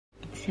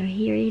So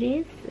here it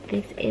is.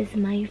 This is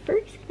my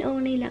first and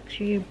only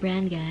luxury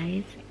brand,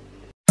 guys.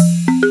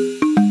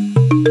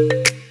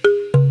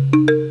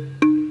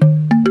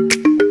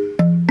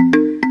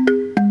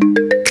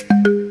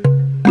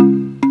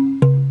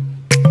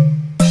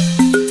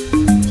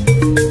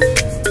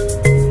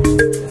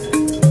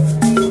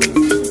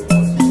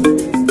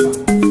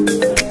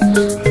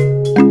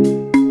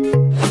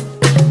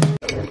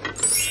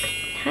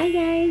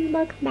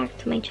 Welcome back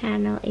to my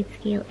channel. It's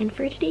Gail, and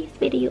for today's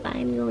video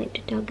I'm going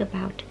to talk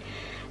about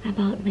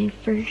my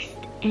first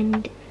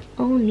and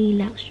only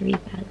luxury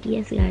bag.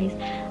 Yes guys,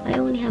 I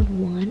only have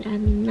one.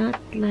 I'm not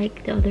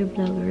like the other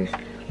vloggers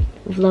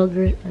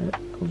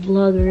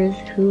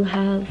who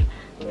have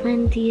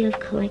plenty of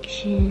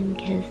collection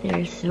because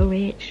they're so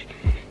rich,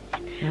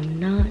 and I'm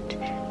not.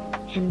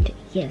 And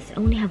yes, I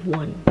only have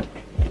one,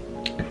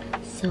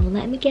 so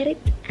let me get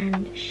it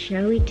and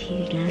show it to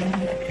you guys.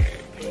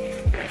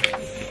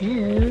 So,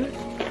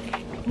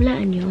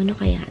 hulaan nyo, ano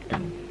kaya ito?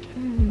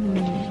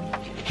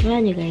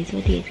 Hulaan nyo guys,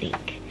 what do you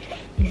think?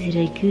 Is it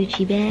a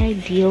Gucci bag,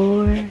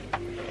 Dior,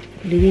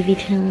 Louis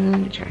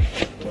Vuitton? Sure.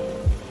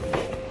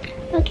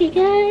 Okay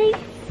guys.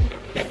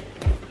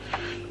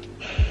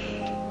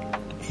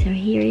 So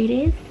here it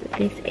is.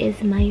 This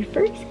is my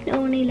first and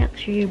only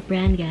luxury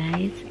brand,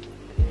 guys.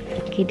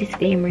 Okay,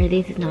 disclaimer,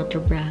 this is not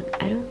to brag.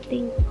 I don't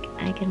think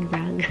I can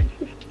brag.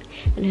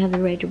 I don't have the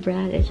right to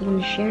brag. I just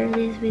want to share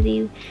this with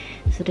you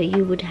so that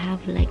you would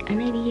have like an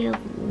idea of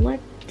what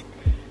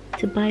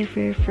to buy for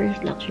your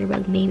first luxury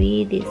bag.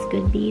 Maybe this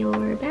could be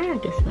your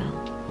bag as well.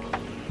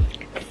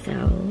 So,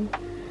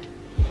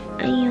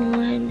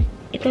 ayun.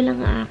 Ito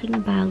lang ang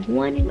aking bag.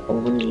 One and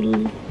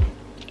only.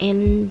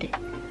 And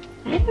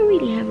I don't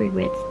really have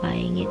regrets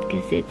buying it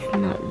because it's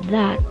not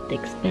that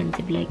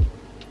expensive. Like,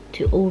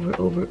 too over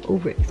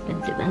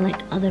expensive.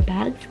 Unlike other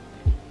bags.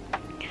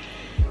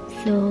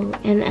 So,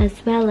 and as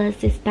well as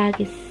this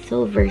bag is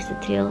so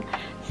versatile,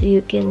 so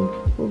you can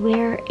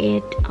wear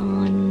it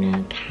on a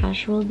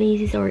casual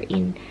basis or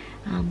in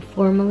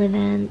formal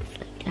events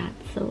like that.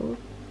 So,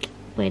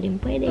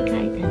 pwede kahit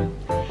ano.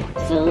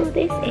 So,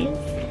 this is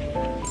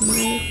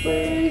my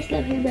first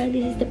luxury bag.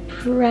 This is the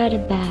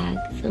Prada bag.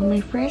 So,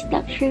 my first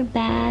luxury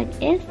bag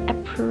is a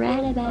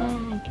Prada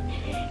bag.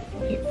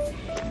 Yes.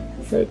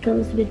 So, it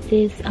comes with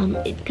this,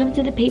 it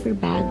comes with a paper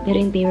bag, pero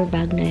yung paper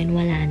bag na yun,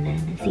 wala na,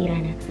 nasira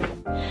na.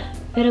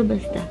 Pero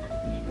basta,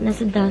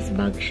 nasa dust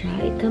bag siya.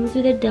 It comes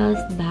with a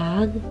dust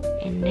bag,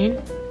 and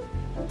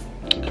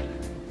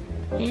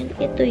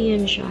ito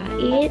yun siya.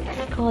 It's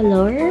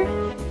color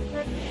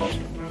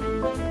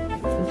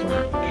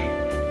black.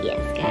 Yes,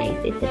 guys,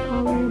 it's a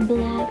color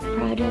black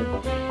Prada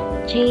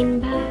chain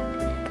bag,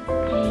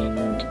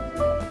 and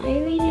I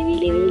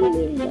really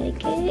like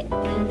it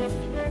because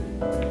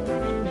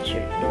I'm sure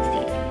you can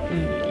see it.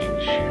 And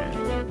siya.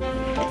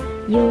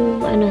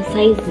 Yung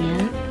size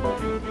niya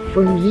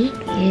for me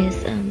is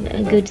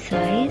a good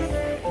size,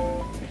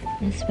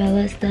 as well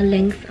as the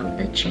length of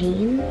the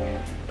chain,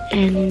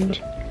 and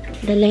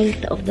the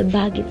length of the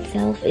bag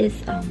itself is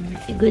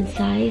a good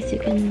size. You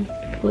can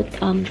put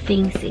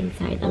things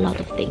inside, a lot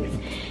of things.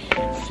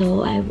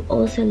 So I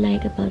also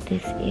like about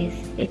this is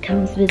it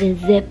comes with a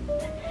zip,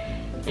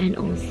 and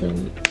also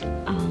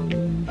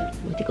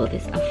what do you call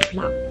this, a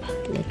flap,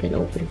 like an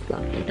open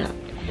flap like that.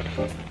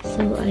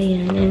 So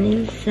ayan, and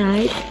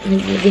inside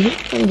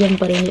nandiyan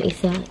pa rin yung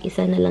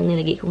isa na lang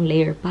nilagay kong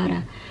layer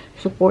para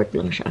support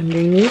lang siya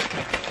underneath.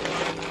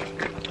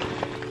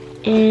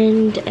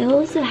 And I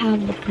also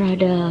have the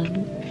Prada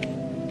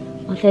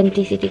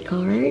authenticity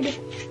card.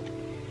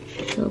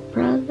 So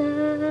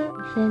Prada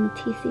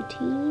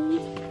authenticity.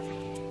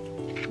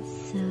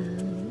 So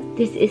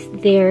this is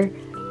their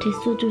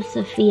Tessuto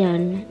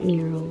Safian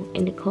Nero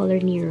in the color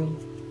Nero.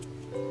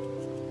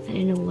 I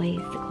don't know why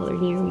it's the color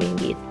Nero.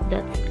 Maybe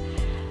that's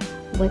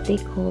what they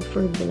call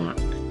for black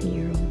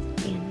Nero.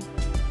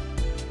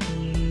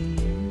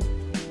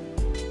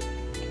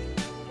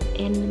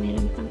 And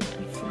meron pang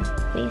isa.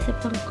 May isa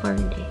pang card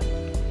eh.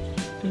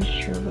 I'm not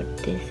sure what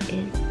this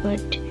is.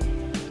 But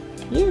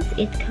yes,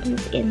 it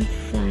comes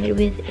inside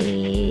with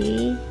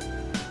a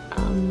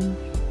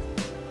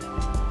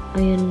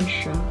ayan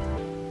siya.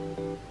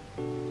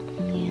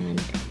 Ayan.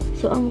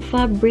 So ang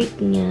fabric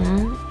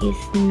niya is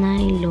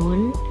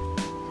nylon.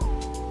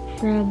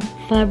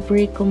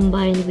 Fabric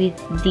combined with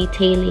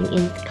detailing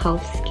in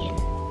calfskin.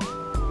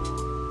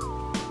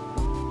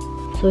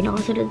 So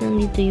nakasalat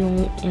lang dito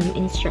yung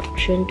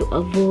instruction to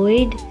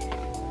avoid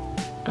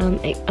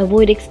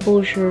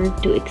exposure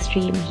to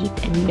extreme heat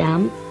and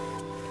damp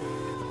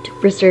to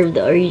preserve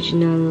the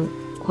original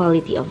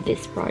quality of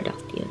this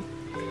product. Yun.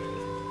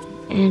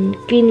 And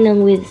clean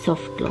lang with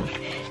soft cloth.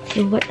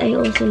 So what I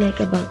also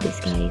like about this,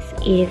 guys,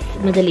 is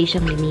madali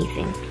siyang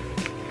linisin.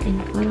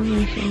 And parang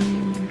nga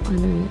siyang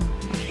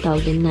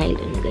tawag yung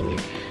nylon na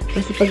ganyan.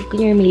 Kasi pag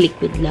kunyari may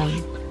liquid lang,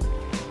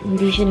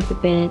 hindi siya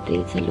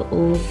napipenetrate sa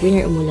loob.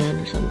 Kunyari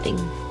umulan or something.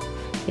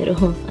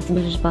 Pero as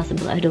much as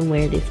possible, I don't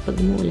wear this pag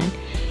umulan.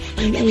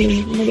 And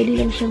ayun, madali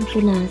lang siyang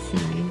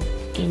punasan.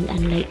 And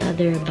unlike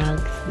other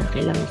bags na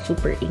kailangan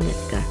super ingat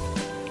ka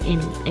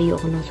And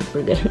ayoko ng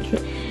super ganun.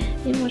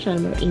 Hindi mo siya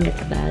naman ingat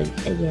bag.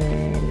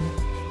 Ayan.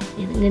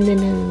 Ayan. Ang ganda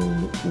ng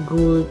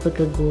gold,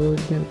 pagka-gold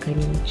ng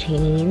kanyang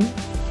chain.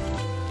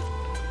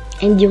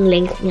 And yung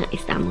length niya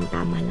is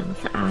tamang-tama lang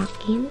sa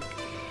akin.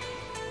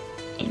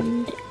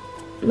 And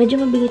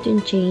medyo mabigat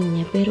yung chain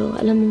niya. Pero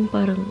alam mong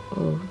parang,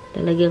 oh,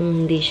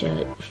 talagang hindi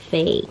siya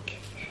fake.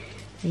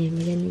 Ayan,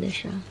 maganda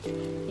siya.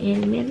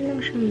 And meron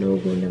lang siyang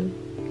logo ng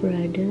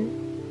Prada.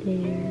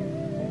 There.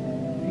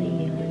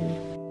 Ayan.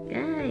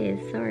 Guys,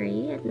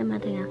 sorry. At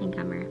namatay ang aking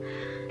camera.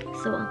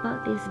 So,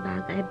 about this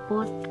bag, I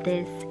bought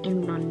this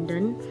in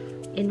London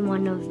in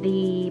one of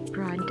the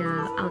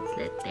Prada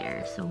outlet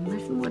there. So,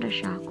 mas mura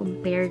siya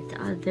compared to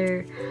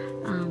other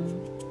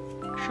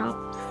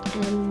shops.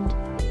 And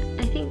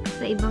I think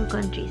sa ibang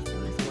countries,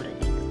 mas mura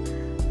dito.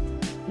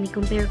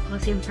 Ni-compare ko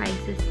kasi yung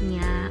prices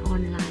niya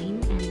online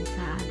and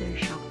sa other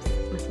shops.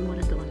 Mas mura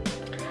doon.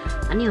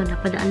 Ano yun,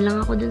 napadaan lang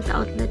ako dun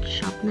sa outlet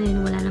shop na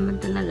yun. Wala naman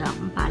talaga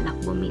akong balak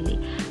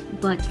bumili.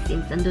 But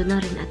since andun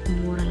na rin at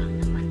mura lang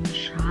naman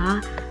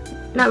siya,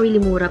 not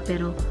really mura,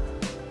 pero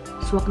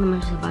swak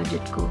naman siya sa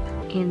budget ko.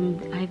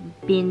 And I've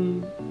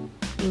been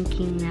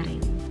thinking na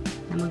rin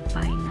na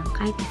mag-buy ng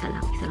kahit isa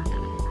lang talaga.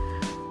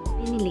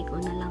 Pinili ko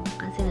na lang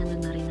kasi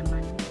nandun na rin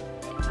naman.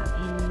 Diba?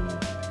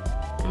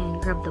 And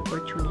grab the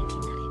opportunity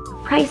na rin.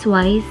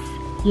 Price-wise,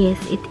 yes,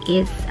 it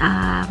is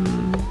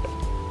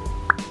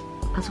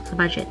pasok sa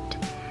budget.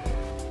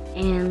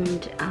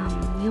 And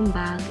yung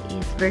bag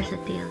is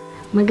versatile.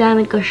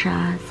 Magamit ko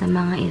siya sa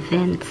mga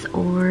events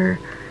or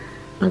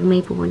pag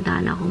may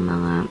pupuntahan akong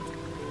mga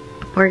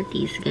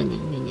parties,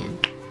 ganyan.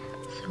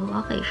 So,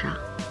 okay siya.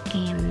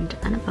 And,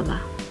 ano pa ba?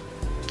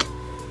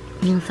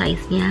 Yung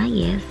size niya,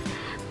 yes.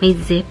 May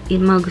zip.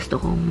 Yun mga gusto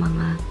kong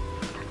mga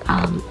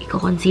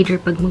i-consider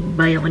pag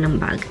mag-buy ako ng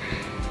bag.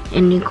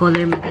 And yung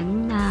color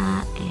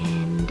maganda.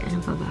 And, ano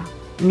pa ba?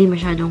 Hindi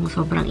masyadong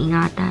sobrang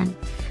ingatan.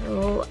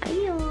 So,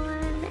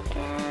 ayun.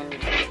 And,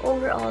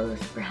 overall,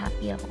 super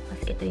happy ako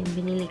kasi ito yung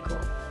binili ko.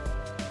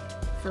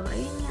 So,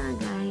 ayun nga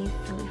guys.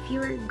 So, if you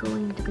are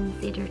going to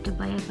consider to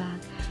buy a bag,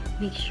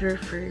 make sure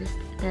first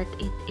that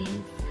it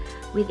is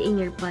within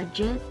your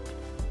budget.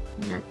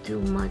 Not too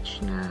much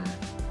na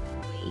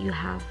you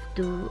have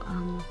to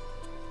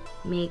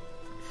make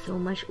so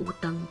much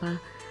utang pa.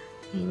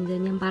 And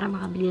then, yung para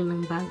makabili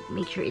ng bag,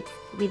 make sure it's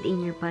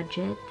within your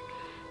budget.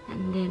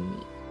 And then,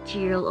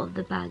 material of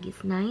the bag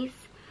is nice.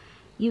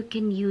 You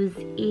can use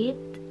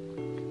it.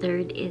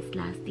 Third is,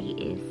 lastly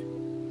is,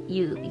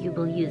 you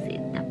will use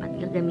it. Dapat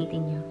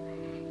gagamitin nyo.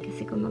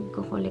 Kasi kung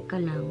magko-collect ka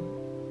lang,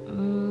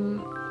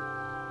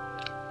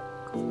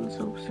 kung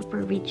so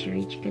super rich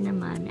ka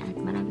naman at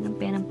marami ng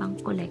perang pang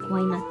collect,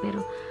 why not?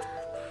 Pero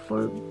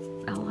for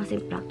ako kasi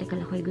practical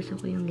ako, gusto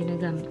ko yung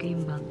ginagamit ko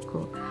yung bag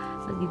ko.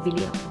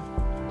 Magbibili ako.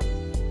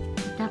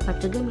 Dapat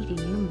gagamitin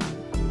nyo yung bag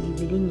kung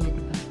bibili niya,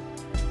 diba?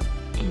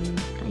 And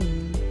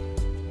ayun,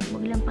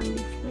 wag lang pang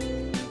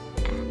display.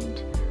 And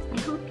I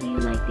hope you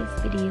like this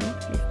video.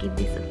 Please give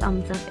this a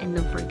thumbs up and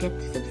don't forget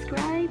to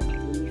subscribe,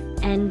 please.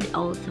 And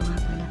also,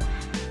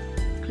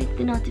 click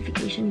the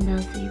notification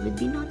bell so you would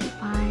be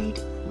notified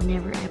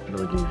whenever I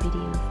upload new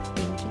videos.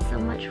 Thank you so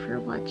much for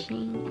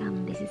watching.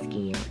 This is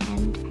Gail,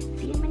 and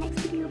see you in my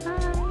next video.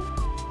 Bye!